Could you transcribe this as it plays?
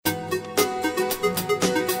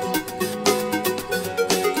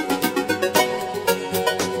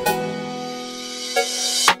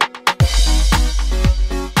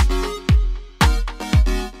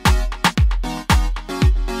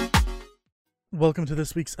Welcome to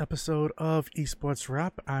this week's episode of Esports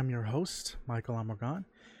Wrap. I'm your host, Michael Amorgan.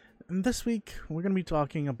 And this week, we're going to be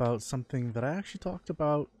talking about something that I actually talked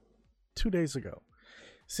about 2 days ago.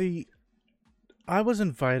 See, I was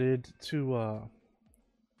invited to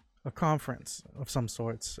a conference of some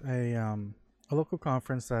sorts, a local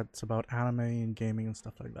conference that's about anime and gaming and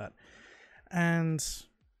stuff like that. And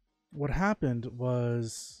what happened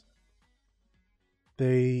was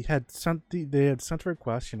they had sent a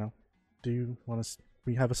request, do you want to,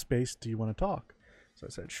 we have a space, do you want to talk? So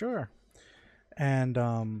I said, sure. And,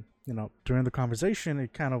 during the conversation,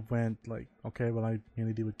 it kind of went like, okay, well, I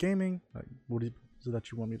mainly deal with gaming. Like, what is it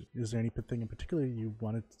that you want me to, is there anything in particular you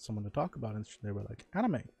wanted someone to talk about? And they were like,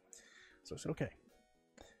 anime. So I said, okay,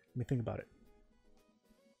 let me think about it.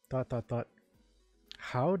 Thought.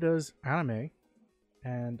 How does anime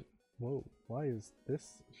and, whoa, why is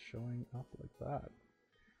this showing up like that?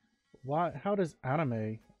 How does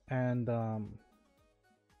anime and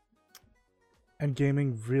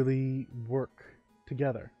gaming really work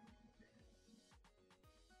together?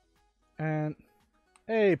 And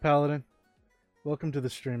hey, Paladin, welcome to the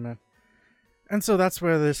stream, man. And so that's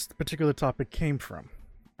where this particular topic came from.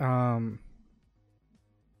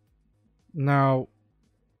 Now,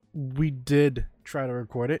 we did try to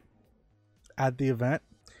record it at the event,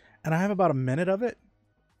 and I have about a minute of it,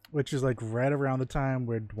 which is like right around the time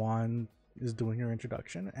where Dwan is doing her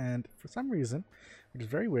introduction, and for some reason, which is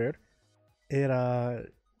very weird, it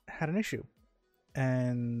had an issue.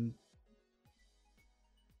 And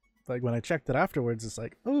like when I checked it afterwards, it's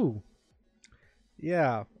like, ooh,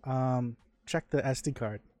 yeah, check the SD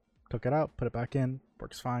card, took it out, put it back in,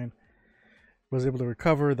 works fine. Was able to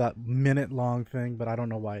recover that minute-long thing, but I don't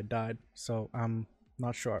know why it died, so I'm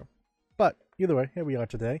not sure. But either way, here we are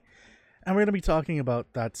today. And we're going to be talking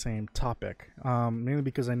about that same topic, mainly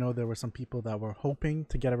because I know there were some people that were hoping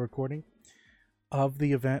to get a recording of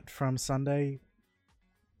the event from Sunday,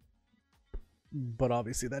 but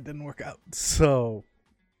obviously that didn't work out. So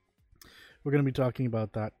we're going to be talking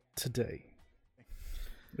about that today.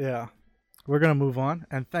 Yeah, we're going to move on,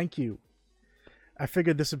 and thank you. I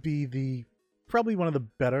figured this would be probably one of the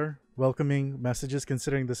better welcoming messages,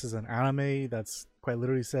 considering this is an anime that's quite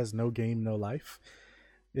literally says no game, no life.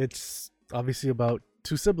 It's obviously about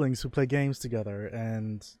two siblings who play games together,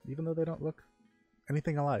 and even though they don't look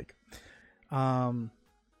anything alike.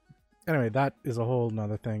 Anyway, that is a whole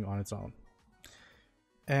nother thing on its own.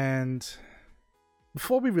 And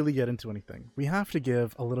before we really get into anything, we have to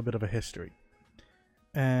give a little bit of a history.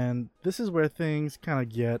 And this is where things kind of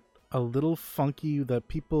get a little funky that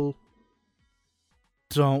people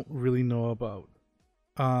don't really know about.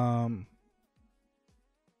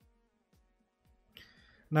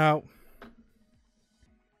 Now,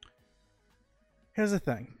 here's the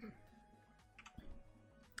thing.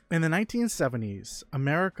 In the 1970s,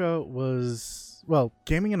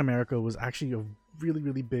 gaming in America was actually a really,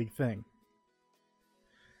 really big thing.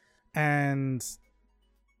 And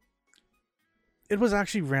it was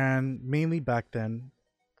actually ran mainly back then,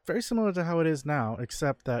 very similar to how it is now,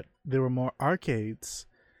 except that there were more arcades,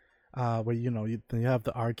 where you have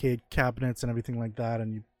the arcade cabinets and everything like that,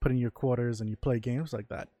 and you put in your quarters and you play games like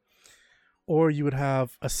that. Or you would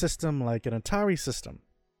have a system like an Atari system,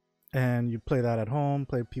 and you play that at home,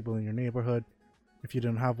 play with people in your neighborhood. If you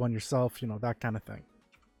didn't have one yourself, that kind of thing.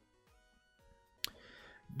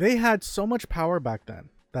 They had so much power back then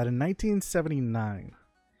that in 1979,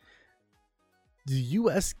 the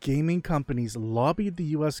U.S. gaming companies lobbied the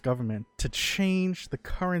U.S. government to change the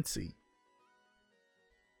currency.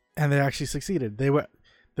 And they actually succeeded.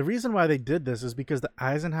 The reason why they did this is because the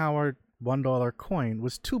Eisenhower $1 coin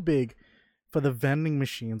was too big for the vending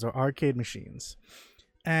machines or arcade machines.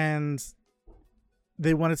 And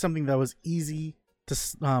they wanted something that was easy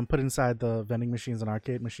to put inside the vending machines and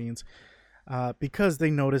arcade machines, because they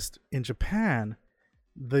noticed in Japan,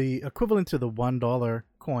 the equivalent to the $1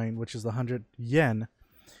 coin, which is the 100 yen,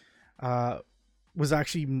 was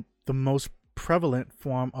actually the most prevalent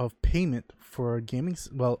form of payment for gaming,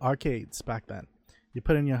 arcades back then. You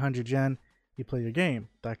put in your 100 yen, you play your game,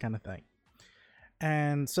 that kind of thing.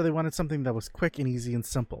 And so they wanted something that was quick and easy and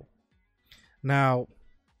simple. Now,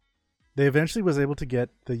 they eventually was able to get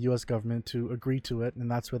the U.S. government to agree to it,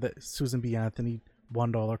 and that's where the Susan B. Anthony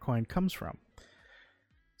 $1 coin comes from.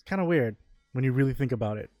 It's kind of weird when you really think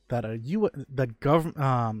about it, that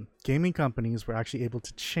gaming companies were actually able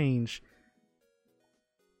to change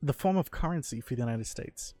the form of currency for the United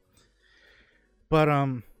States. But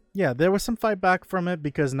yeah, there was some fight back from it,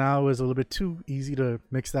 because now it was a little bit too easy to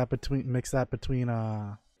mix that between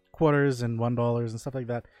quarters and $1 and stuff like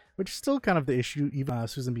that, which is still kind of the issue. Even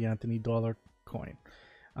Susan B. Anthony dollar coin,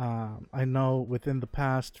 I know within the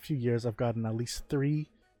past few years I've gotten at least 3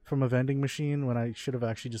 from a vending machine when I should have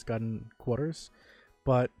actually just gotten quarters.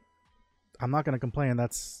 But I'm not going to complain.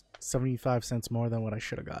 That's 75 cents more than what I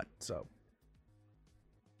should have got. So,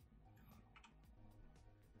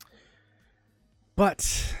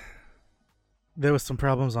 but there was some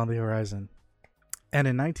problems on the horizon. And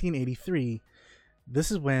in 1983, this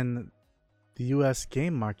is when the US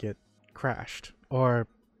game market crashed, or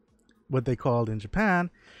what they called in Japan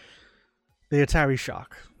the Atari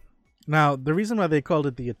shock. Now, the reason why they called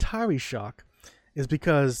it the Atari shock is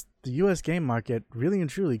because the US game market really and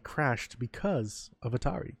truly crashed because of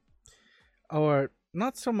Atari. Or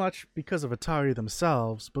not so much because of Atari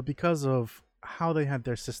themselves, but because of how they had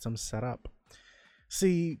their systems set up.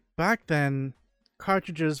 See, back then,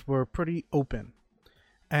 cartridges were pretty open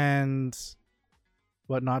and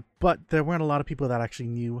whatnot, but there weren't a lot of people that actually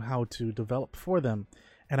knew how to develop for them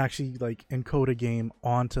and actually like encode a game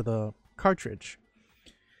onto the cartridge.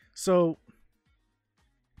 So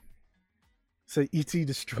E.T.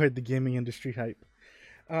 destroyed the gaming industry hype.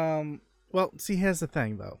 Well, see, here's the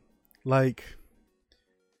thing though. Like,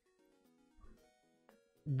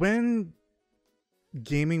 when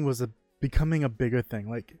gaming was becoming a bigger thing,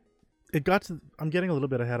 like it got to, I'm getting a little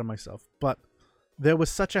bit ahead of myself, but there was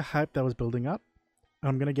such a hype that was building up.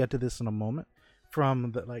 I'm gonna get to this in a moment.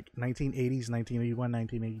 From the like 1980s, 1981,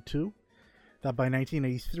 1982, that by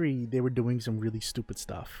 1983 they were doing some really stupid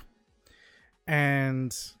stuff,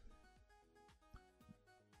 and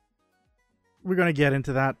we're gonna get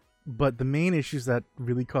into that. But the main issues that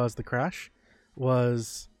really caused the crash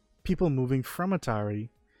was people moving from Atari,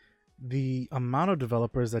 the amount of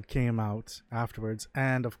developers that came out afterwards,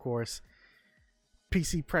 and of course,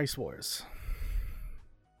 PC price wars.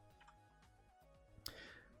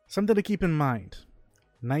 Something to keep in mind.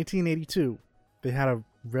 1982, they had a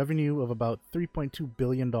revenue of about $3.2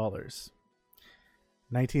 billion.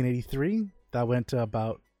 1983, that went to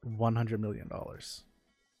about $100 million.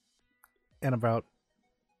 In about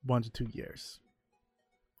 1 to 2 years.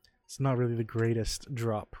 It's not really the greatest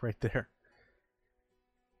drop right there.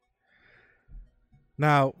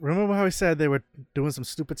 Now, remember how I said they were doing some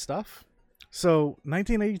stupid stuff? So,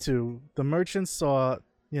 1982, the merchants saw,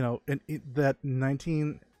 that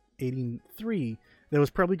 1983, there was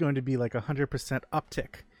probably going to be like 100%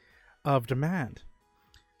 uptick of demand.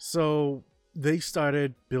 So, they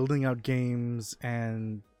started building out games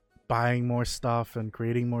and buying more stuff and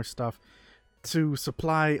creating more stuff to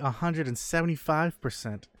supply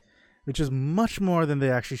 175%, which is much more than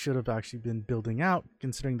they actually should have actually been building out,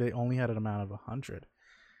 considering they only had an amount of 100.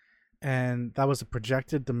 And that was a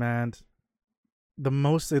projected demand. The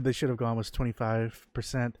most that they should have gone was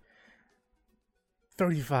 25%.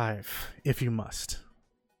 35, if you must.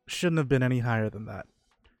 Shouldn't have been any higher than that.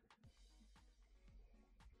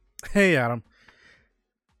 Hey, Adam.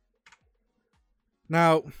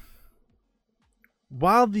 Now,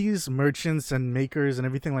 while these merchants and makers and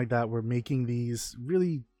everything like that were making these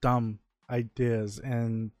really dumb ideas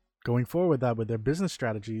and going forward with that with their business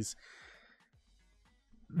strategies,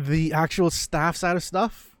 the actual staff side of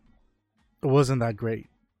stuff wasn't that great,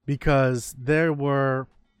 because there were,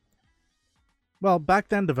 well, back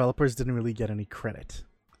then developers didn't really get any credit.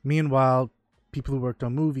 Meanwhile, people who worked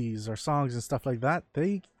on movies or songs and stuff like that,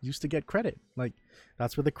 they used to get credit. Like,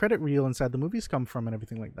 that's where the credit reel inside the movies come from and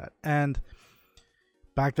everything like that. And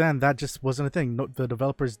back then, that just wasn't a thing. No, the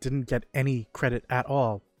developers didn't get any credit at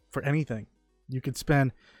all for anything. You could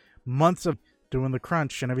spend months of doing the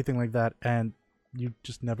crunch and everything like that, and you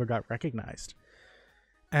just never got recognized.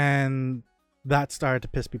 And that started to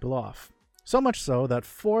piss people off. So much so that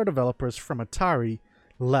 4 developers from Atari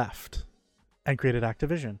left and created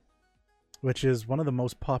Activision, which is one of the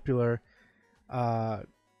most popular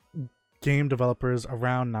game developers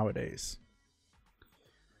around nowadays.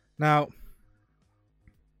 Now,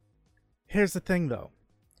 here's the thing though.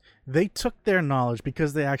 They took their knowledge,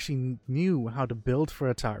 because they actually knew how to build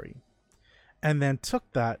for Atari, and then took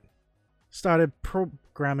that, started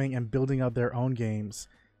programming and building out their own games,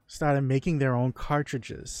 started making their own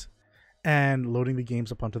cartridges, and loading the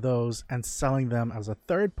games up onto those and selling them as a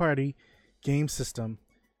third-party game system,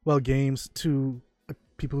 games to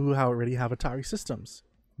people who already have Atari systems.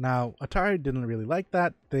 Now, Atari didn't really like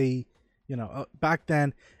that. They, back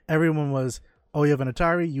then, everyone was, oh, you have an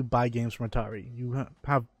Atari, you buy games from Atari. You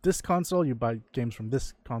have this console, you buy games from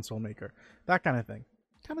this console maker. That kind of thing.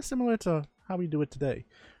 Kind of similar to how we do it today,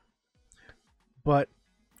 but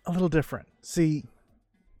a little different. See,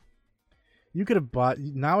 you could have bought,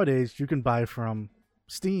 nowadays you can buy from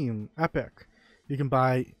Steam, Epic, you can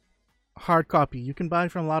buy hard copy, you can buy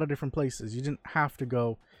from a lot of different places. You didn't have to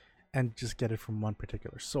go and just get it from one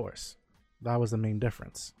particular source. That was the main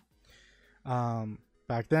difference.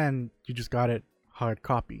 Back then, you just got it hard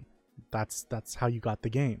copy. That's how you got the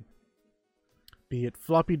game. Be it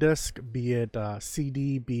floppy disk, be it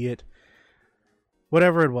CD, be it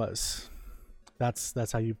whatever it was.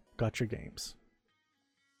 That's how you got your games.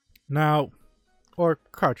 Now, or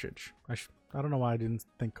cartridge. I don't know why I didn't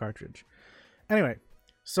think cartridge. Anyway,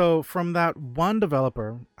 so from that one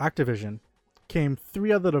developer, Activision, came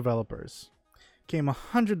 3 other developers. Came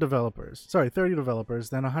 100 developers. Sorry, 30 developers,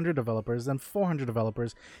 then 100 developers, then 400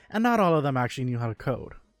 developers, and not all of them actually knew how to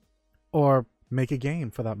code or make a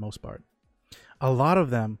game for that most part. A lot of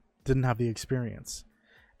them didn't have the experience.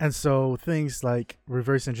 And so things like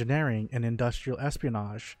reverse engineering and industrial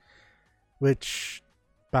espionage, which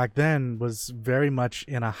back then was very much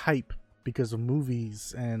in a hype because of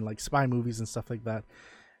movies and like spy movies and stuff like that.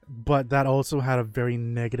 But that also had a very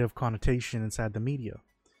negative connotation inside the media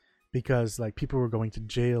because like people were going to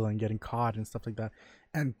jail and getting caught and stuff like that.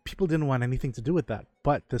 And people didn't want anything to do with that.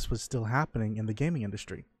 But this was still happening in the gaming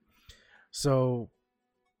industry. So,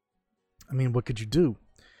 I mean, what could you do?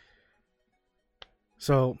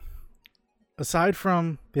 So, aside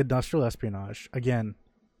from the industrial espionage, again,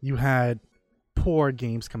 you had poor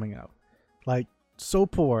games coming out. Like, so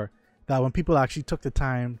poor that when people actually took the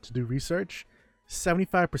time to do research,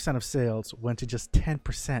 75% of sales went to just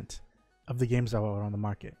 10% of the games that were on the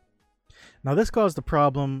market. Now, this caused a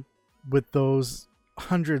problem with those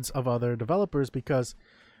hundreds of other developers because,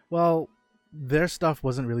 well, their stuff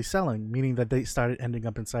wasn't really selling, meaning that they started ending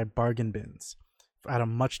up inside bargain bins at a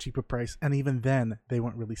much cheaper price, and even then, they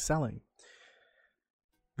weren't really selling.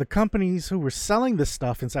 The companies who were selling this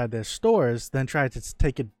stuff inside their stores then tried to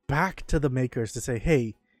take it back to the makers to say,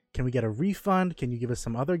 hey, can we get a refund? Can you give us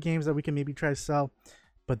some other games that we can maybe try to sell?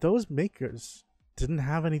 But those makers didn't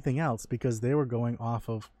have anything else because they were going off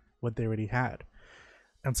of what they already had.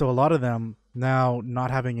 And so a lot of them, now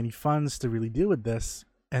not having any funds to really deal with this,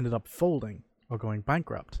 ended up folding or going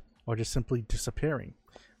bankrupt or just simply disappearing,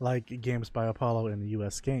 like Games by Apollo and the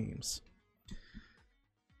US Games.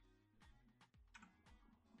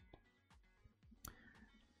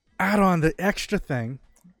 Add on the extra thing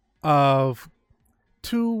of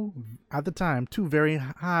at the time, two very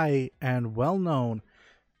high and well-known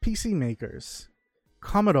PC makers,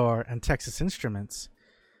 Commodore and Texas Instruments.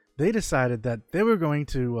 They decided that they were going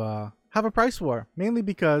to have a price war, mainly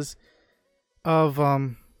because of,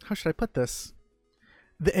 how should I put this?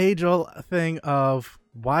 The age-old thing of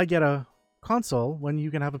why get a console when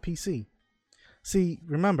you can have a PC? See,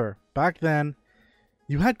 remember, back then,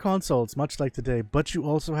 you had consoles much like today, but you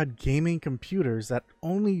also had gaming computers that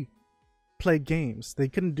only played games. They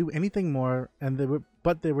couldn't do anything more, and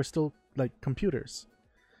they were still like computers.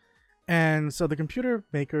 And so the computer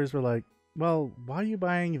makers were like, well, why are you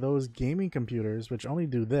buying those gaming computers which only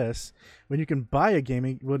do this when you can buy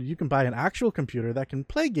you can buy an actual computer that can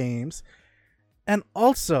play games and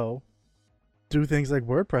also do things like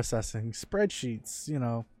word processing, spreadsheets,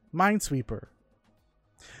 Minesweeper,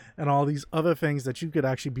 and all these other things that you could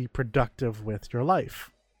actually be productive with your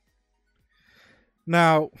life.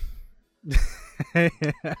 Now,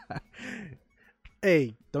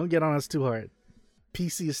 hey, don't get on us too hard.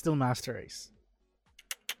 PC is still master race.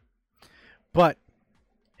 But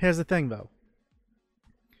here's the thing, though.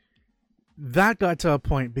 That got to a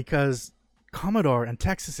point because Commodore and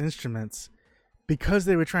Texas Instruments, because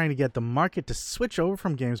they were trying to get the market to switch over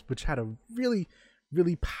from games, which had a really,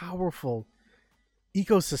 really powerful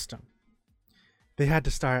ecosystem, they had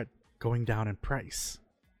to start going down in price.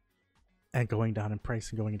 And going down in price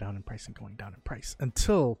and going down in price and going down in price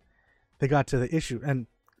until they got to the issue. And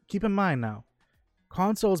keep in mind now,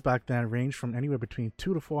 consoles back then ranged from anywhere between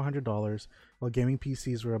 $200 to $400, while gaming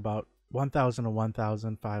PCs were about $1,000 to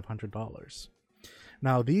 $1,500.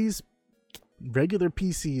 Now, these regular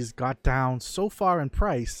PCs got down so far in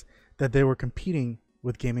price that they were competing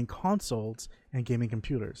with gaming consoles and gaming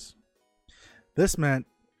computers. This meant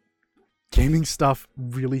gaming stuff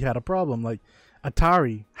really had a problem. Like,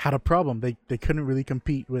 Atari had a problem. They couldn't really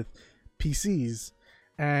compete with PCs.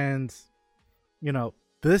 And,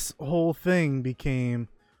 this whole thing became,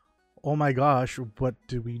 oh my gosh, what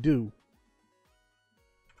do we do?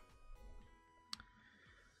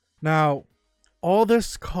 Now, all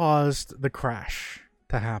this caused the crash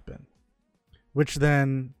to happen, which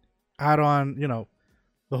then add on,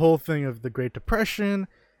 the whole thing of the Great Depression.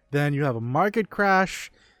 Then you have a market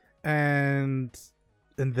crash, and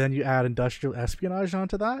then you add industrial espionage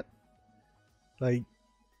onto that. Like,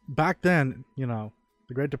 back then,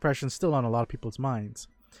 the Great Depression's still on a lot of people's minds.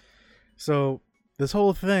 So this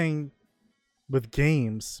whole thing with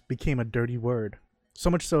games became a dirty word So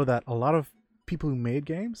much so that a lot of people who made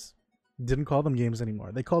games didn't call them games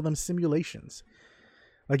anymore. They called them simulations.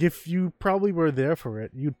 Like, if you probably were there for it,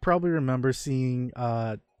 you'd probably remember seeing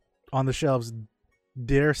on the shelves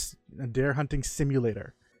Dare Hunting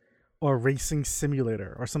Simulator or Racing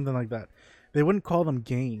Simulator or something like that. They wouldn't call them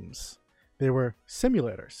games. They were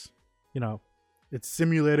simulators. You know, it's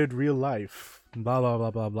simulated real life. Blah, blah, blah,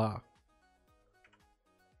 blah, blah.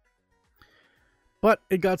 But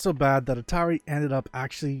it got so bad that Atari ended up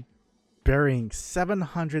actually burying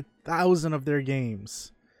 700,000 of their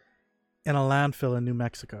games in a landfill in New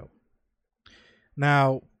Mexico.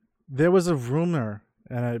 Now, there was a rumor,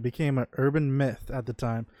 and it became an urban myth at the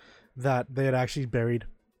time, that they had actually buried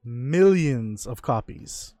millions of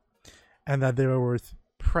copies and that they were worth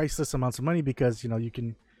priceless amounts of money because, you know, you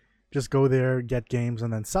can just go there, get games,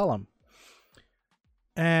 and then sell them.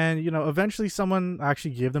 And, you know, eventually someone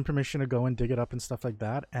actually gave them permission to go and dig it up and stuff like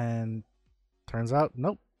that. And turns out,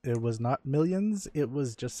 nope, it was not millions. It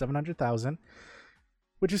was just 700,000,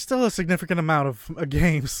 which is still a significant amount of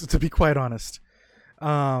games, to be quite honest.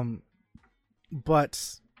 But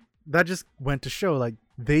that just went to show, like,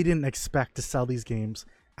 they didn't expect to sell these games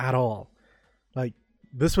at all. Like,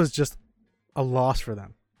 this was just a loss for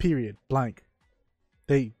them. Period. Blank.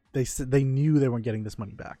 They knew they weren't getting this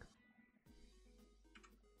money back.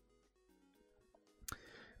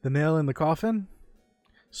 The nail in the coffin?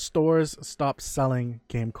 Stores stopped selling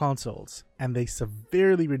game consoles, and they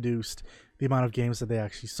severely reduced the amount of games that they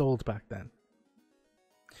actually sold back then.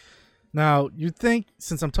 Now, you'd think,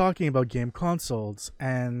 since I'm talking about game consoles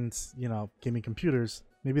and, you know, gaming computers,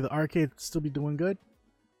 maybe the arcade would still be doing good?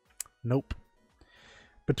 Nope.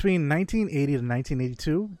 Between 1980 to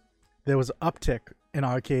 1982, there was an uptick in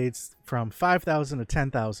arcades from 5,000 to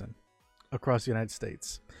 10,000 across the United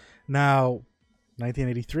States. Now,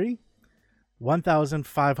 1983,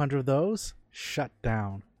 1,500 of those shut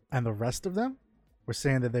down, and the rest of them were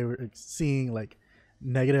saying that they were seeing like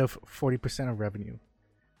negative 40% of revenue.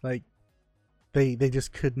 Like, they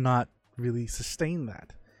just could not really sustain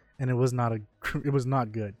that, and it was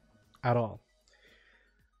not good at all.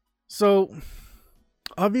 So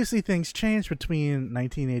obviously things changed between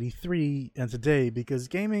 1983 and today, because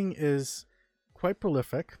gaming is quite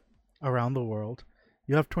prolific around the world.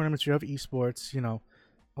 You have tournaments, you have esports, you know,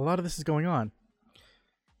 a lot of this is going on.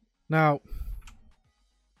 Now,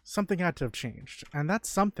 something had to have changed, and that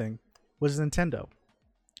something was Nintendo.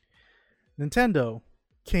 Nintendo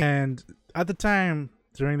came, and at the time,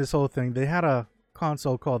 during this whole thing, they had a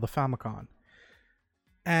console called the Famicom,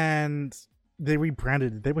 and they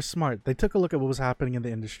rebranded it. They were smart. They took a look at what was happening in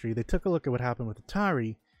the industry. They took a look at what happened with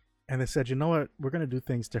Atari, and they said, you know what, we're going to do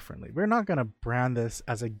things differently. We're not going to brand this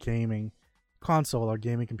as a gaming console or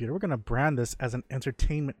gaming computer. We're going to brand this as an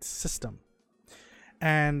entertainment system.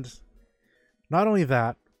 And not only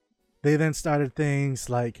that, they then started things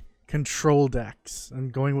like control decks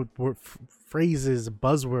and going with phrases,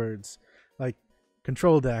 buzzwords like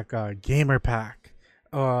control deck, gamer pack,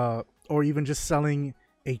 or even just selling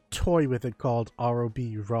a toy with it called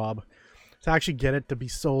Rob, to actually get it to be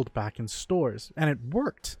sold back in stores. And it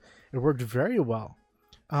worked. It worked very well.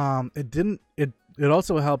 It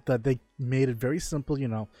also helped that they made it very simple. You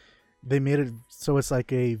know, they made it so it's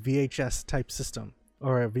like a VHS type system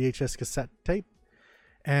or a VHS cassette tape,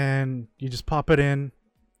 and you just pop it in,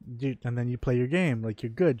 and then you play your game. Like,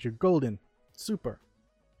 you're good, you're golden, super.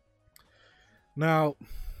 Now,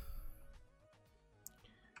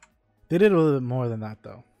 they did a little bit more than that,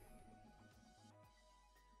 though.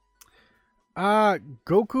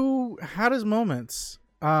 Goku had his moments,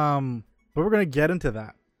 but we're gonna get into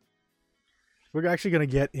that. We're actually gonna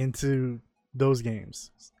get into those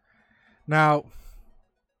games. Now,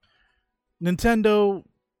 Nintendo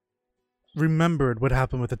remembered what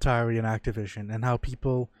happened with Atari and Activision and how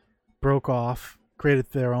people broke off,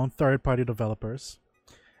 created their own third-party developers,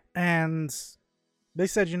 and they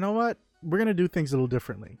said, you know what? We're going to do things a little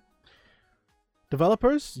differently.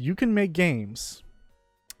 Developers, you can make games,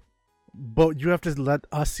 but you have to let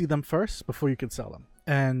us see them first before you can sell them.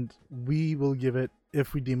 And we will give it,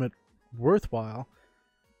 if we deem it worthwhile,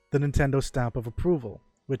 the Nintendo stamp of approval,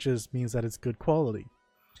 which means that it's good quality.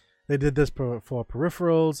 They did this for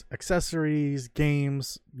peripherals, accessories,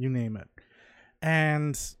 games, you name it.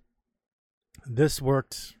 And this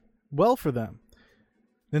worked well for them.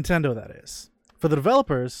 Nintendo, that is. For the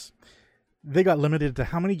developers, they got limited to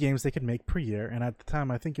how many games they could make per year. And at the time,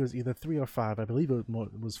 I think it was either 3 or 5. I believe it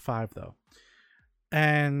was 5, though.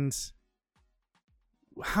 And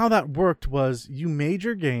how that worked was you made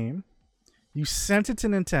your game, you sent it to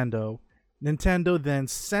Nintendo. Nintendo then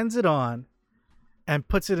sends it on and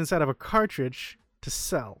puts it inside of a cartridge to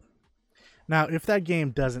sell. Now, if that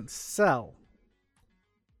game doesn't sell,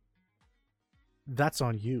 that's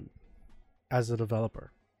on you as a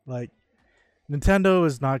developer. Like, Nintendo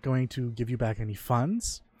is not going to give you back any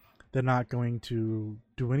funds. They're not going to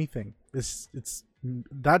do anything.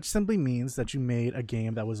 That simply means that you made a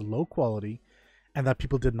game that was low quality and that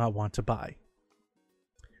people did not want to buy.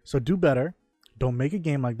 So do better. Don't make a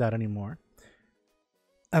game like that anymore.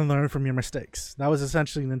 And learn from your mistakes. That was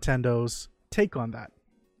essentially Nintendo's take on that.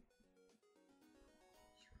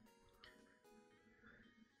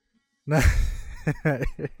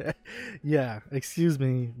 Yeah, excuse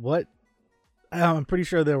me. What? I'm pretty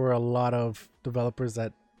sure there were a lot of developers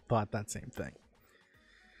that thought that same thing.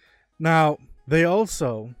 Now, they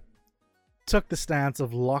also took the stance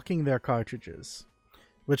of locking their cartridges,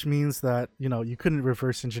 which means that, you couldn't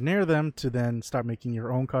reverse engineer them to then start making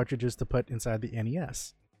your own cartridges to put inside the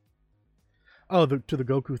NES. Oh, to the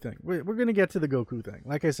Goku thing. We're going to get to the Goku thing.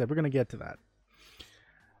 Like I said, we're going to get to that.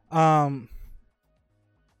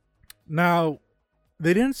 Now,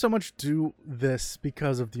 they didn't so much do this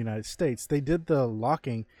because of the United States. They did the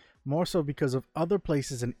locking more so because of other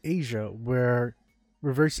places in Asia where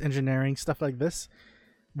reverse engineering, stuff like this,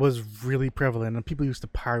 was really prevalent. And people used to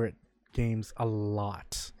pirate games a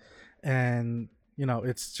lot. And,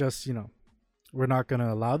 it's just, we're not going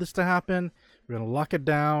to allow this to happen. We're going to lock it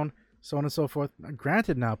down, so on and so forth.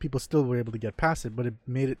 Granted, now people still were able to get past it, but it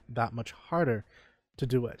made it that much harder to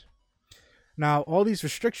do it. Now, all these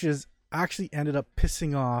restrictions actually ended up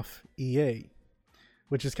pissing off EA,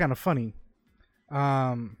 which is kind of funny.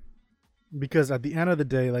 Because at the end of the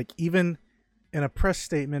day, like, even in a press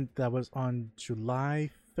statement that was on July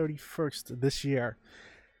 31st this year,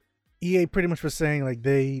 EA pretty much was saying like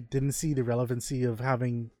they didn't see the relevancy of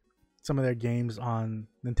having some of their games on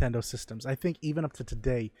Nintendo systems. I think even up to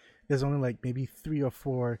today, there's only like maybe 3 or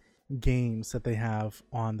 4 games that they have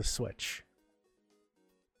on the Switch.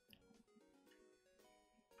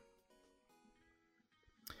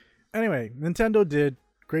 Anyway, Nintendo did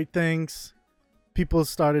great things. People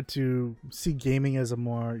started to see gaming as a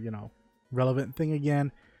more, relevant thing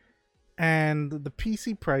again. And the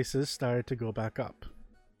PC prices started to go back up.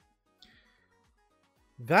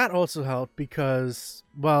 That also helped because,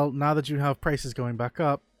 well, now that you have prices going back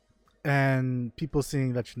up and people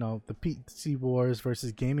seeing that, the PC wars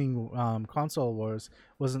versus gaming console wars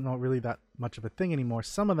wasn't not really that much of a thing anymore,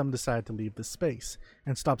 some of them decided to leave the space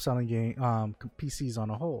and stop selling PCs on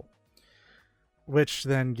a whole, which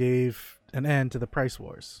then gave an end to the price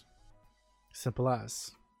wars. Simple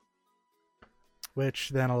as. Which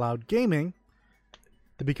then allowed gaming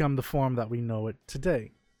to become the form that we know it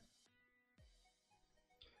today.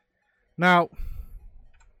 Now,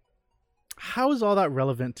 how is all that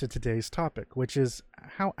relevant to today's topic, which is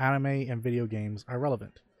how anime and video games are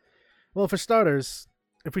relevant? Well, for starters,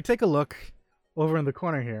 if we take a look over in the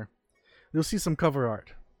corner here, you'll see some cover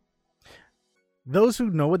art. Those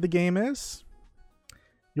who know what the game is,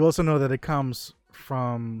 you also know that it comes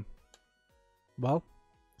from, well,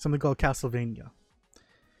 something called Castlevania.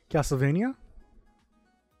 Castlevania?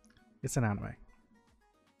 It's an anime.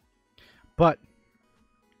 But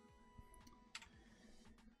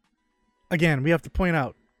again, we have to point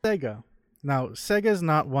out Sega. Now, Sega is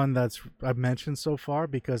not one that's I've mentioned so far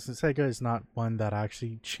because Sega is not one that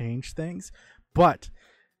actually changed things. But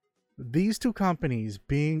these two companies,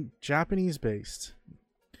 being Japanese-based,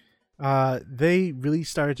 they really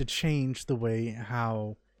started to change the way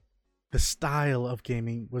how the style of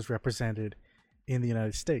gaming was represented in the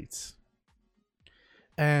United States.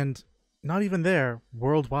 And not even there,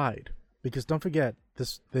 worldwide. Because don't forget,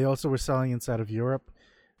 they also were selling inside of Europe.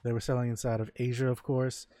 They were selling inside of Asia, of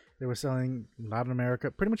course. They were selling in Latin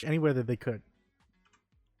America, pretty much anywhere that they could.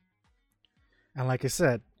 And like I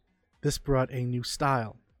said, this brought a new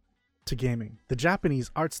style to gaming. The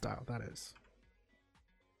Japanese art style, that is.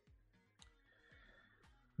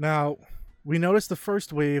 Now, we noticed the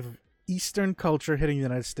first wave of Eastern culture hitting the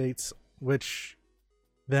United States, which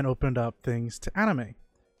then opened up things to anime.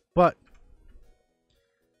 But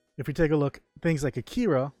if we take a look, things like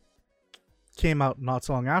Akira came out not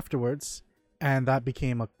so long afterwards, and that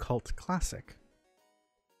became a cult classic.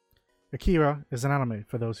 Akira is an anime,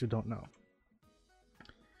 for those who don't know.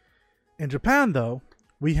 In Japan, though,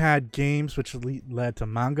 we had games which led to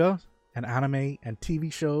manga and anime and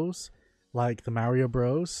TV shows like the Mario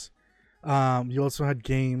Bros. You also had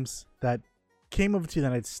games that came over to the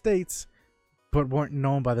United States but weren't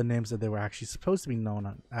known by the names that they were actually supposed to be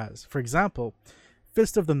known as. For example,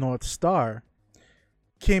 Fist of the North Star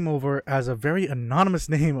came over as a very anonymous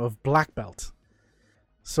name of Black Belt.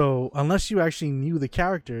 So unless you actually knew the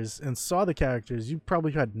characters and saw the characters, you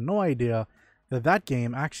probably had no idea that that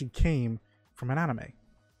game actually came from an anime.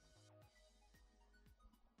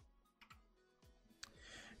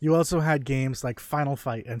 You also had games like Final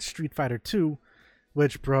Fight and Street Fighter 2,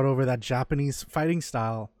 which brought over that Japanese fighting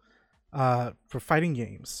style for fighting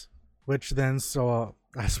games, which then saw,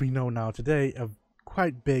 as we know now today, a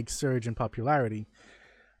quite big surge in popularity.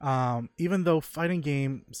 Even though fighting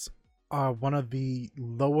games are one of the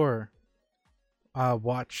lower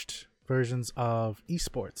watched versions of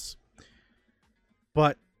esports,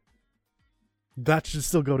 but that should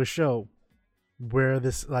still go to show where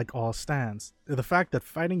this like all stands. The fact that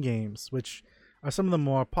fighting games, which are some of the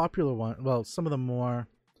more popular ones, well, some of the more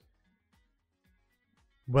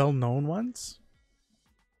well-known ones,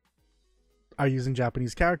 are using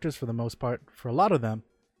Japanese characters for the most part. For a lot of them,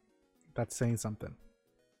 that's saying something.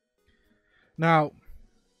 Now,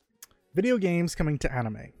 video games coming to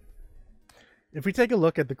anime. If we take a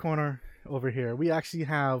look at the corner over here, we actually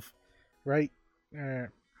have, right,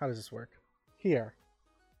 how does this work? Here,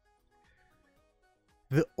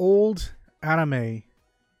 the old anime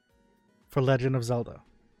for Legend of Zelda,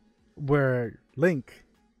 where Link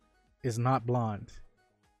is not blonde.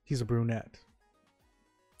 He's a brunette.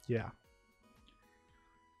 Yeah.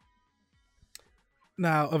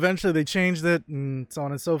 Now, eventually they changed it and so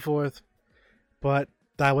on and so forth, but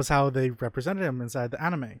that was how they represented him inside the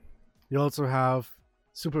anime. You also have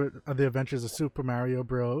the Adventures of Super Mario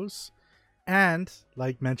Bros. And,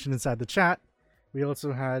 like mentioned inside the chat, we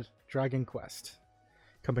also had Dragon Quest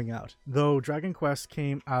coming out. Though Dragon Quest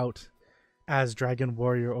came out as Dragon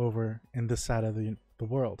Warrior over in this side of the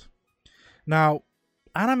world. Now,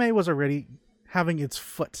 anime was already having its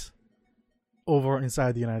foot over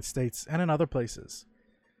inside the United States and in other places.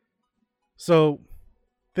 So,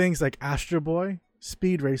 things like Astro Boy,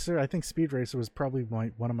 Speed Racer. I think Speed Racer was probably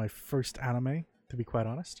one of my first anime, to be quite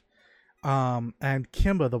honest. And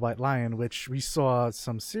Kimba the White Lion, which we saw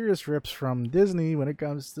some serious rips from Disney when it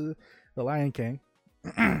comes to the Lion King.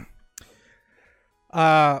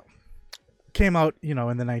 Came out, in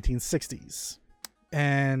the 1960s.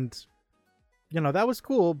 And, that was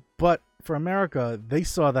cool, but for America, they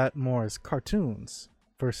saw that more as cartoons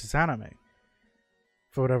versus anime.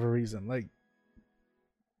 For whatever reason. Like,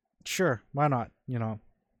 sure, why not?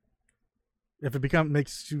 If it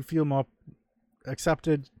makes you feel more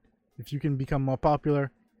accepted, if you can become more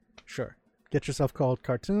popular, sure. Get yourself called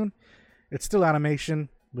cartoon. It's still animation,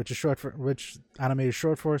 which anime is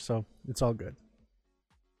short for, so it's all good.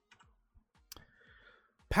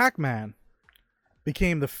 Pac-Man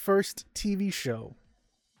became the first TV show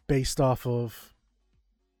based off of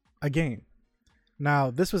a game.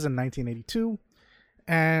 Now, this was in 1982,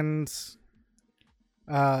 and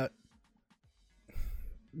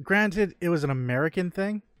granted, it was an American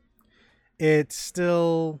thing. It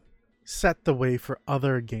still set the way for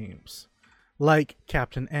other games, like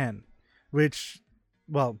Captain N, which,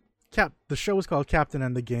 the show was called Captain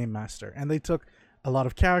N the Game Master, and they took a lot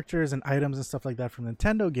of characters and items and stuff like that from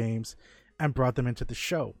Nintendo games and brought them into the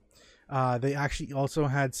show. They actually also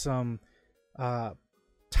had some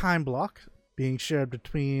time block being shared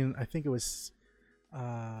between, I think it was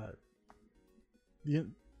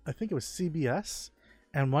CBS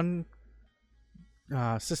and one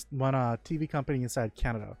TV company inside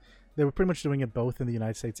Canada. They were pretty much doing it both in the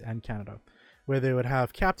United States and Canada, where they would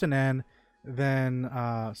have Captain N, then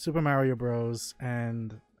Super Mario Bros,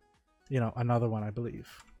 and another one, I believe.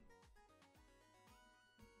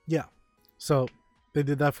 Yeah, so they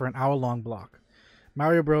did that for an hour-long block.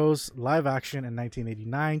 Mario Bros. Live action in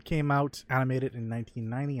 1989 came out, animated in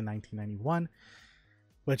 1990 and 1991,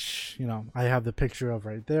 which, I have the picture of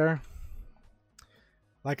right there.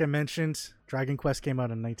 Like I mentioned, Dragon Quest came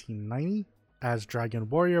out in 1990 as Dragon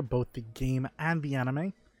Warrior, both the game and the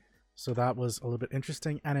anime. So that was a little bit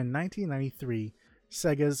interesting. And in 1993,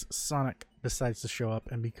 Sega's Sonic decides to show up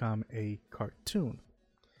and become a cartoon.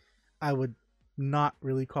 I would not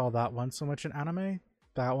really call that one so much an anime.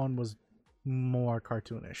 That one was more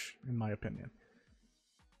cartoonish, in my opinion.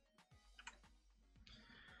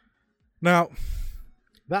 Now,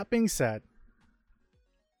 that being said,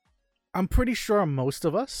 I'm pretty sure most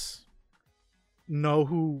of us know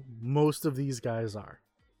who most of these guys are.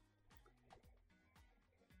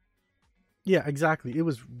 Yeah, exactly. It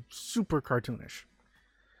was super cartoonish.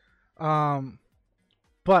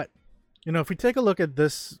 But, if we take a look at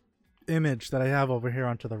this image that I have over here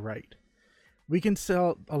onto the right, we can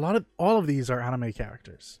tell all of these are anime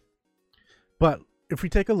characters. But if we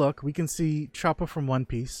take a look, we can see Chopper from One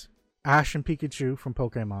Piece, Ash and Pikachu from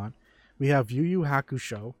Pokemon. We have Yu Yu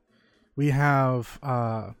Hakusho. We have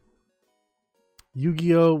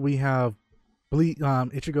Yu-Gi-Oh! We have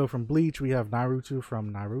Ichigo from Bleach. We have Naruto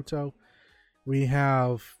from Naruto. We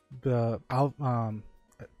have you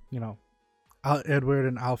know, Edward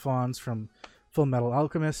and Alphonse from Full Metal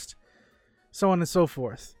Alchemist, so on and so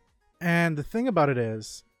forth. And the thing about it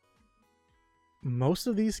is, most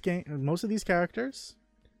of these characters,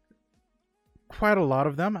 quite a lot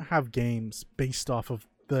of them have games based off of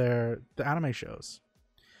the anime shows.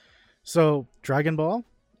 So Dragon Ball,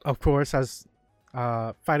 of course, has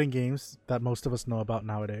fighting games that most of us know about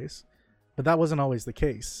nowadays, but that wasn't always the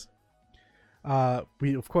case.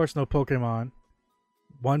 We of course know Pokemon.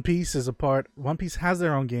 One Piece has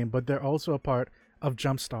their own game, but they're also a part of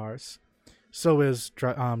Jump Stars. So is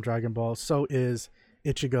Dragon Ball. So is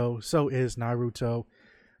Ichigo. So is Naruto.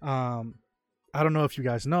 I don't know if you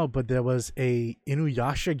guys know, but there was a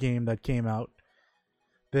Inuyasha game that came out.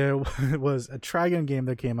 There was a Trigun game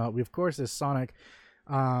that came out. Of course, there's Sonic.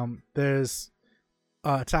 There's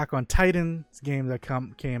Attack on Titan's game that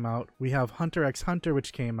came out. We have Hunter x Hunter,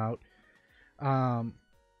 which came out.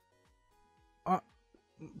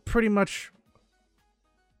 Pretty much,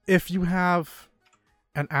 if you have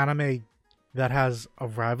an anime that has a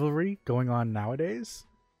rivalry going on nowadays,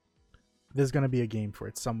 there's going to be a game for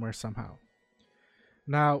it somewhere, somehow.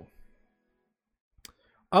 Now,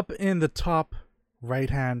 up in the top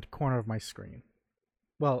right-hand corner of my screen,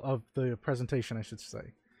 well, of the presentation, I should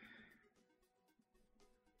say,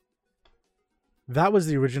 that was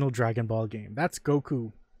the original Dragon Ball game. That's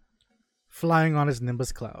Goku flying on his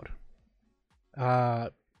Nimbus Cloud.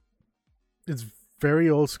 It's very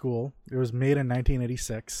old school. It was made in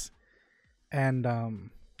 1986, and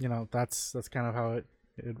you know, that's kind of how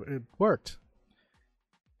it worked.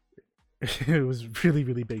 It was really,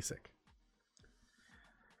 really basic.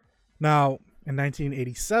 Now, in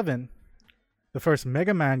 1987, the first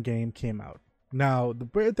Mega Man game came out. Now, the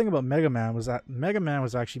weird thing about Mega Man was that Mega Man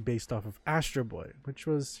was actually based off of Astro Boy, which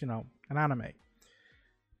was, you know, an anime.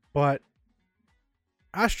 But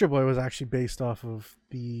Astro Boy was actually based off of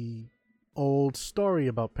the old story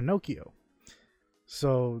about Pinocchio.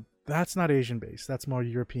 So that's not Asian based, that's more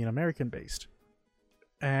European American based.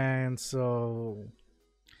 And so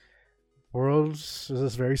world is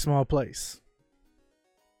this very small place.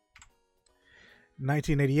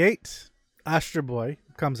 1988, Astro Boy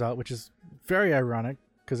comes out, which is very ironic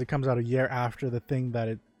because it comes out a year after the thing that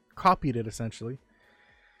it copied it, essentially.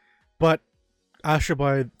 But Astro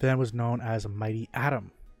Boy then was known as Mighty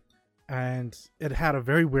Atom. And it had a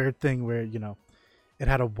very weird thing where, you know, it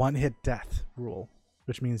had a one-hit death rule,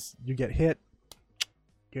 which means you get hit,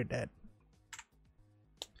 you're dead.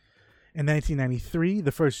 In 1993,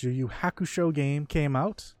 the first Yu Yu Hakusho game came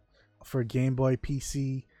out for Game Boy,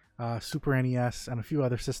 PC, Super NES, and a few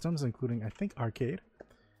other systems, including, I think, arcade.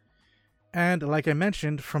 And like I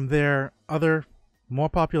mentioned, from there, other more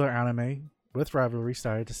popular anime with rivalry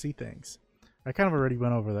started to see things. I kind of already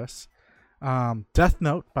went over this. Death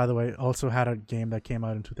Note, by the way, also had a game that came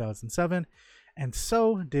out in 2007, and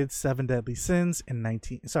so did Seven Deadly Sins in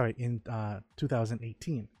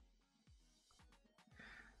 2018.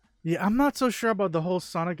 Yeah, I'm not so sure about the whole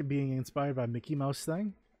Sonic being inspired by Mickey Mouse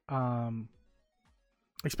thing.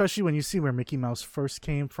 Especially when you see where Mickey Mouse first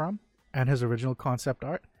came from and his original concept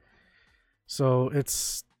art. So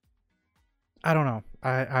it's, I don't know.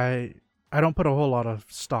 I don't put a whole lot of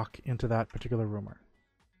stock into that particular rumor.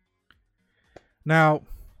 Now,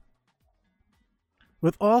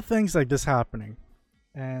 with all things like this happening,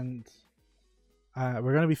 and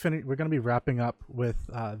we're gonna be wrapping up with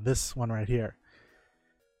this one right here.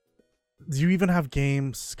 You even have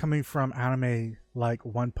games coming from anime like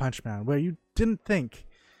One Punch Man, where you didn't think,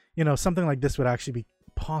 you know, something like this would actually be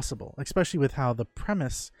possible, especially with how the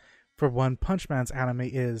premise for One Punch Man's anime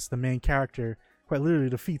is the main character quite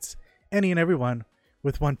literally defeats any and everyone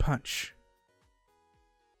with one punch.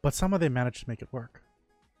 But somehow they managed to make it work.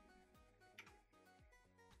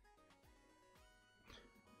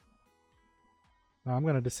 Now I'm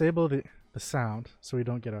going to disable the sound so we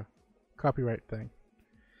don't get a copyright thing.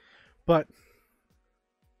 But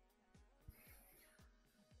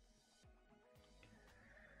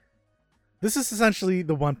this is essentially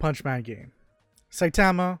the One Punch Man game.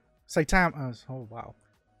 Saitama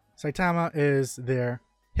is there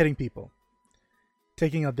hitting people,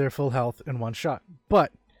 taking out their full health in one shot.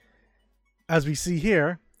 But as we see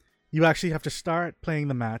here, you actually have to start playing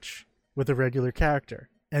the match with a regular character,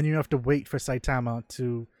 and you have to wait for Saitama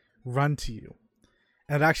to run to you.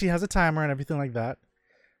 And it actually has a timer and everything like that.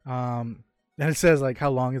 And it says like how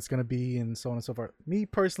long it's going to be and so on and so forth. Me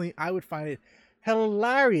personally, I would find it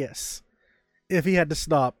hilarious if he had to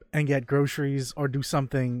stop and get groceries or do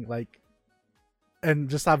something like, and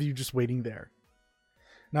just have you just waiting there.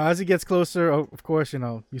 Now, as he gets closer, of course, you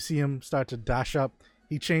know, you see him start to dash up.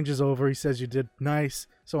 He changes over. He says you did nice,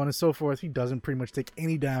 so on and so forth. He doesn't pretty much take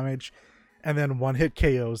any damage, and then one hit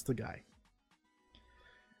KOs the guy.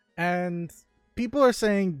 And people are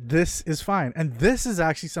saying this is fine, and this is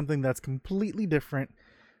actually something that's completely different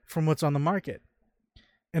from what's on the market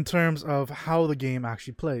in terms of how the game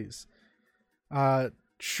actually plays.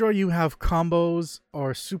 Sure, you have combos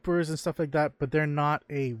or supers and stuff like that, but they're not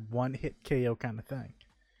a one-hit KO kind of thing.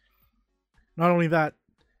 Not only that,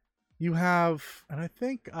 you have, and I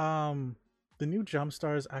think the new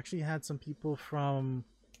Jumpstars actually had some people from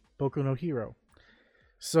Boku no Hero.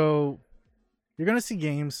 So you're going to see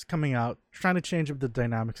games coming out trying to change up the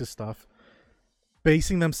dynamics of stuff,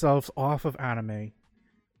 basing themselves off of anime,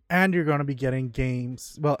 and you're going to be getting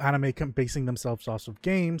games, well, anime basing themselves off of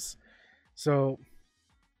games. So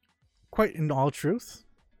quite in all truth,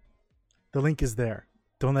 the link is there.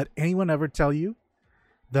 Don't let anyone ever tell you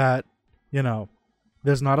that, you know,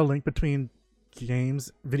 there's not a link between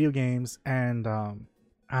games, video games, and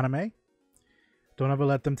anime. Don't ever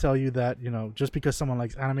let them tell you that, you know, just because someone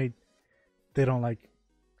likes anime, they don't like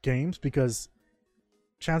games, because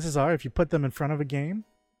chances are if you put them in front of a game,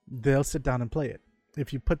 they'll sit down and play it.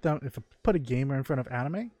 If you put a gamer in front of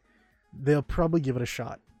anime, they'll probably give it a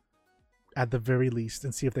shot at the very least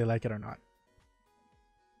and see if they like it or not.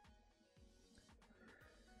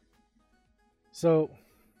 So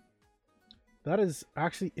that is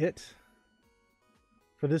actually it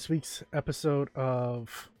for this week's episode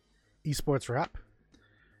of Esports Wrap.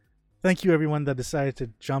 Thank you everyone that decided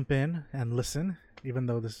to jump in and listen, even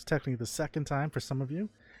though this is technically the second time for some of you.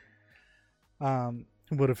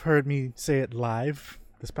 Would have heard me say it live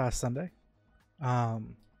this past Sunday. But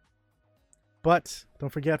don't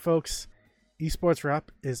forget, folks, Esports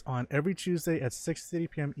Wrap is on every Tuesday at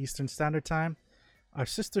 6:30 p.m. Eastern Standard Time. Our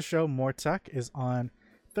sister show, More Tech, is on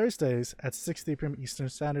Thursdays at 6:30 p.m. Eastern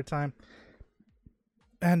Standard Time.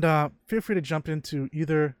 And feel free to jump into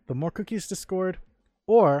either the More Cookies Discord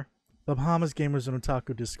or the Bahamas Gamers and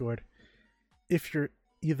Otaku Discord. If you're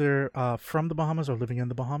either from the Bahamas or living in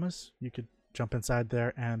the Bahamas, you could jump inside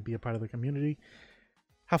there and be a part of the community.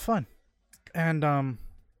 Have fun. And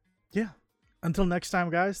yeah. Until next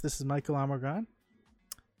time, guys, this is Michael Amargan.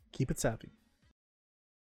 Keep it savvy.